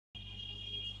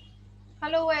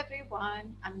Hello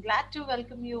everyone. I'm glad to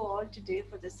welcome you all today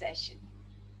for the session.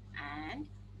 And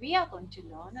we are going to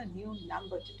learn a new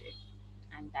number today.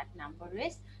 And that number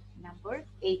is number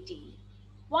 18.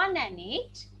 1 and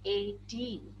 8,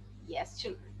 18. Yes,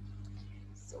 children.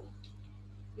 So,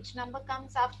 which number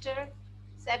comes after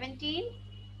 17?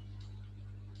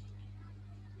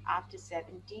 After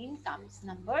 17 comes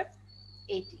number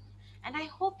 18. And I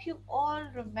hope you all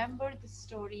remember the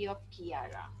story of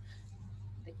Kiara.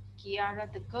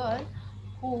 The girl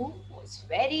who was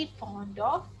very fond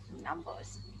of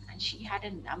numbers, and she had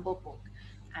a number book,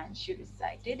 and she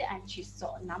recited and she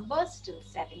saw numbers till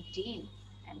 17,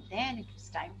 and then it was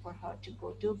time for her to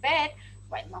go to bed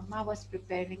while mama was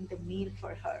preparing the meal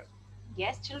for her.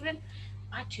 Yes, children,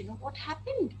 but you know what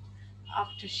happened?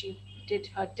 After she did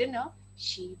her dinner,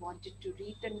 she wanted to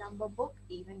read the number book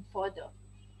even further,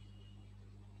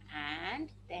 and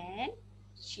then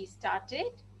she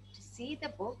started to see the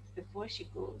book before she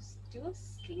goes to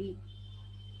sleep.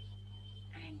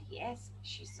 And yes,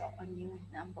 she saw a new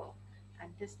number.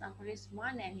 And this number is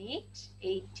 1 and 8,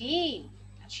 18.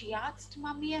 And she asked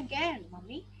Mummy again,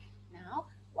 Mummy, now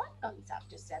what comes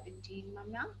after 17,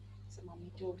 Mama? So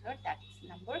Mummy told her that's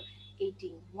number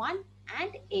 18. 1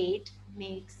 and 8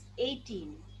 makes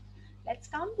 18. Let's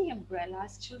count the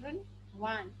umbrellas, children.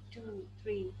 1, 2,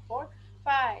 3, 4,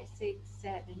 5, 6,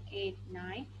 7, 8,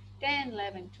 9, 10,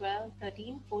 11, 12,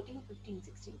 13, 14, 15,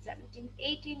 16, 17,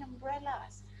 18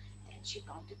 umbrellas. Then she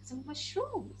counted some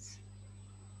mushrooms.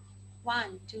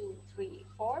 1, 2, 3,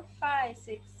 4, 5,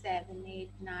 6, 7, 8,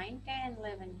 9, 10,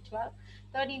 11, 12,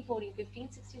 13, 14,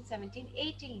 15, 16, 17,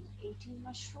 18. 18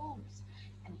 mushrooms.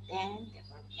 And then there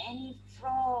were many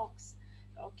frogs.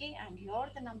 Okay, and here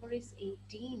the number is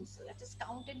 18. So let us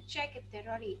count and check if there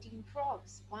are 18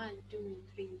 frogs. 1, 2,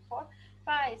 3, 4,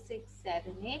 5, 6,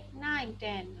 7, 8, 9,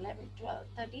 10, 11, 12,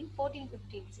 13, 14,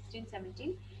 15, 16,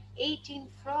 17, 18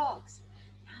 frogs.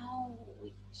 Now,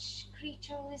 which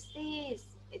creature is this?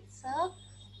 It's a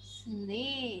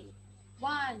snail.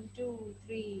 1, 2,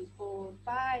 3, 4,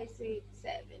 5, 6,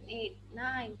 7, 8,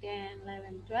 9, 10,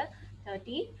 11, 12,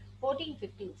 13, 14,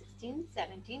 15, 16,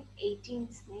 17,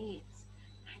 18 snails.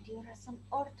 And here are some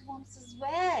earthworms as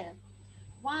well.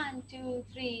 1, 2,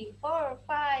 3, 4,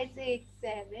 5, 6,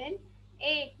 7,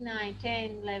 8, 9,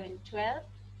 10, 11, 12,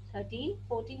 13,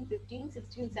 14, 15,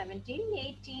 16, 17,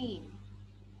 18.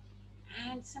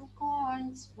 And some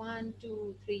corns. 1,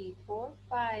 2, 3, 4,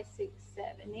 5, 6,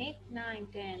 7, 8, 9,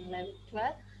 10, 11,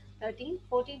 12, 13,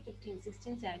 14, 15,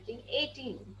 16, 17,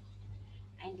 18.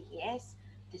 And yes,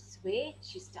 this way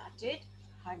she started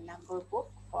her number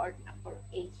book for number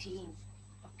 18.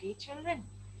 Okay, children.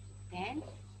 Then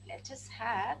let us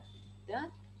have the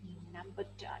number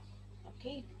tie.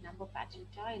 Okay, number pattern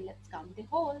tie. Let's count the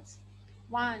holes.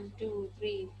 1, 2,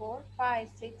 3, 4, 5,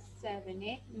 6, 7,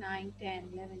 8, 9, 10,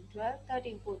 11, 12,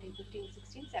 13, 14, 15,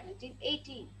 16, 17,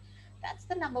 18. That's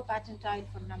the number pattern tile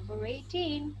for number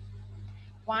 18.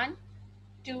 1,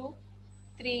 2,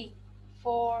 3,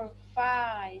 4,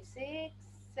 5, 6,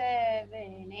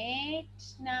 7, 8,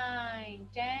 9,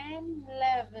 10,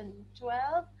 11,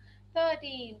 12,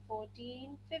 13,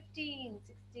 14, 15,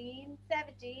 16,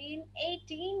 17,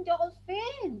 18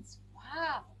 dolphins.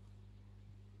 Wow.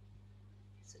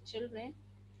 So children,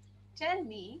 tell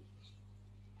me,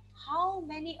 how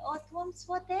many earthworms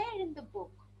were there in the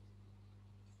book?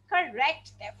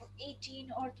 Correct, there were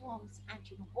 18 earthworms. And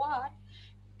you know what?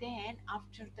 Then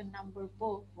after the number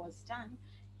book was done,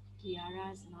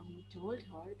 Kiara's mommy told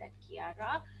her that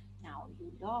Kiara, now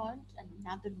you learned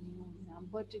another new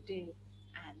number today,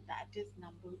 and that is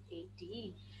number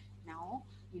 18. Now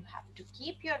you have to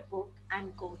keep your book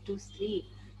and go to sleep.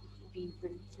 We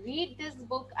will read this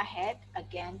book ahead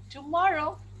again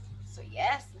tomorrow. So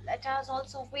yes, let us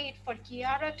also wait for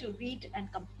Kiara to read and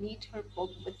complete her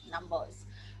book with numbers.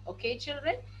 Okay,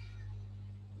 children?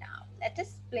 Now let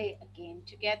us play again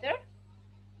together.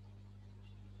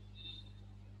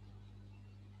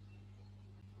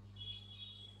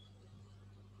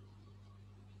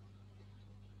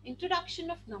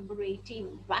 Introduction of number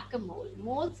 18, whack-a-mole.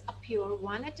 Moles appear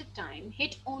one at a time.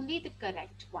 Hit only the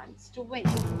correct ones to win.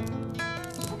 Hit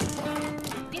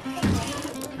number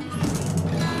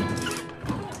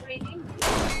 18.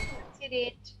 Let's hit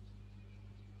it.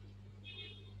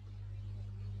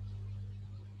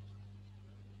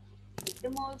 Hit the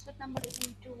moles with number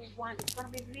 18 to 1. It's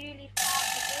going to be really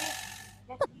fast, okay?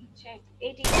 Let me check.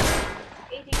 18.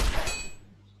 18.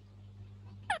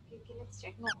 Okay, let's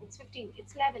check. No, it's 15.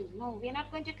 It's 11. No, we're not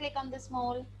going to click on this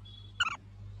mole.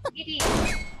 18.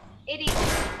 18.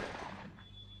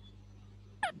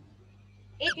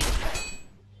 18.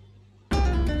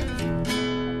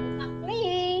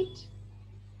 Complete.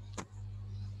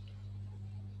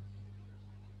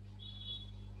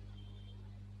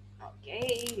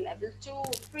 Okay, level 2,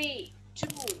 3, 2,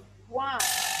 1.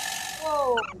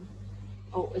 Whoa.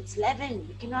 Oh, it's 11.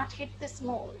 You cannot hit this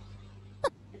mole.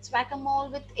 It's whack-a-mole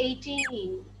with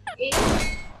 18. 8,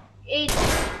 8.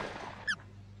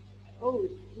 Oh,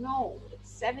 no, it's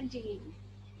 17.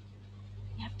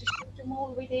 You have to shoot the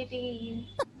mole with 18.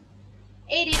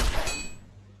 18,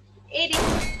 18,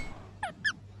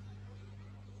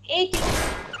 18.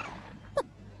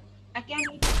 Again,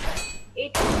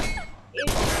 18, 18.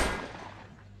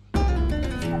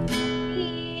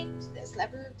 There's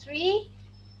level 3.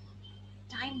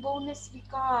 Time bonus we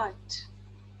got.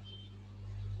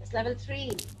 There's level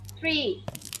 3. 3,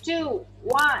 2,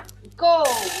 1, go.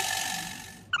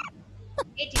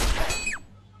 18,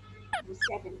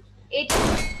 7, 18,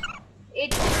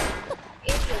 18,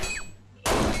 18,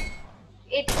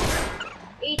 18,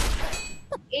 18,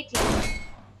 18,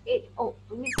 8. Oh,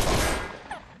 we missed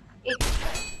 8.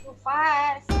 Too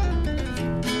fast.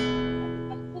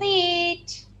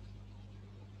 Complete.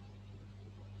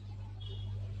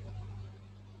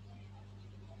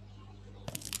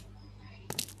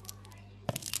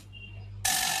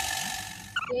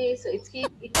 Okay, so it's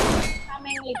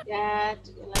coming like that.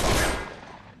 Like,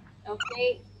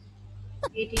 okay,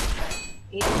 18,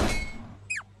 18,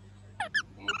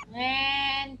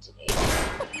 and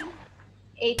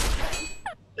 18,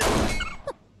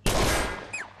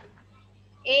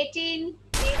 18, 18,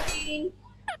 18,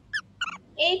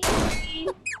 18.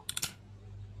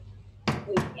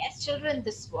 Oh, yes, children,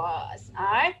 this was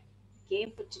our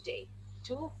game for today.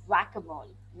 To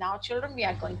whack-a-mole. Now, children, we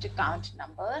are going to count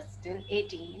numbers till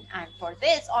 18. And for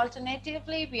this,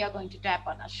 alternatively, we are going to tap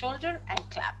on our shoulder and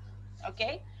clap.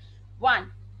 Okay?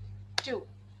 1, 2,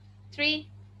 3,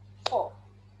 4,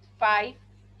 5,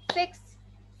 6,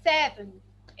 7,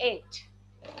 8,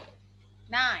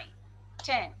 9,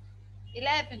 10,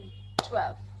 11,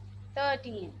 12,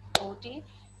 13, 14,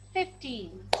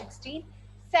 15, 16,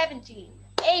 17,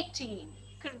 18.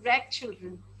 Correct,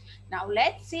 children. Now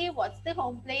let's see what's the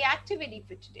home play activity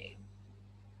for today.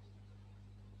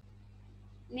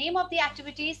 Name of the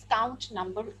activity is count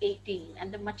number 18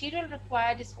 and the material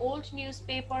required is old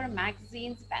newspaper,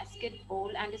 magazines,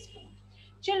 basketball and a spoon.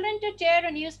 Children to tear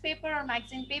a newspaper or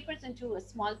magazine papers into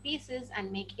small pieces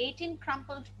and make 18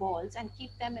 crumpled balls and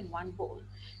keep them in one bowl.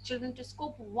 Children to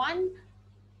scoop one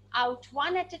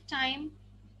at a time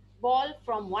ball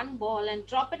from one ball and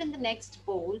drop it in the next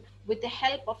bowl with the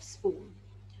help of spoon.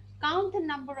 Count the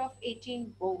number of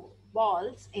 18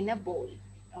 balls in a bowl.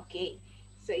 Okay.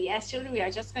 So yes, children, we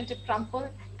are just going to crumple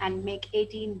and make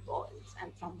 18 balls.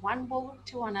 And from one bowl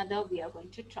to another, we are going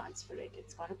to transfer it.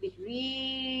 It's going to be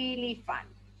really fun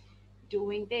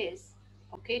doing this.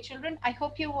 Okay, children, I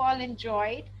hope you all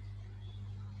enjoyed.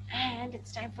 And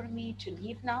it's time for me to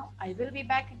leave now. I will be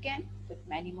back again with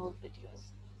many more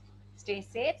videos. Stay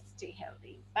safe, stay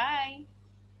healthy. Bye.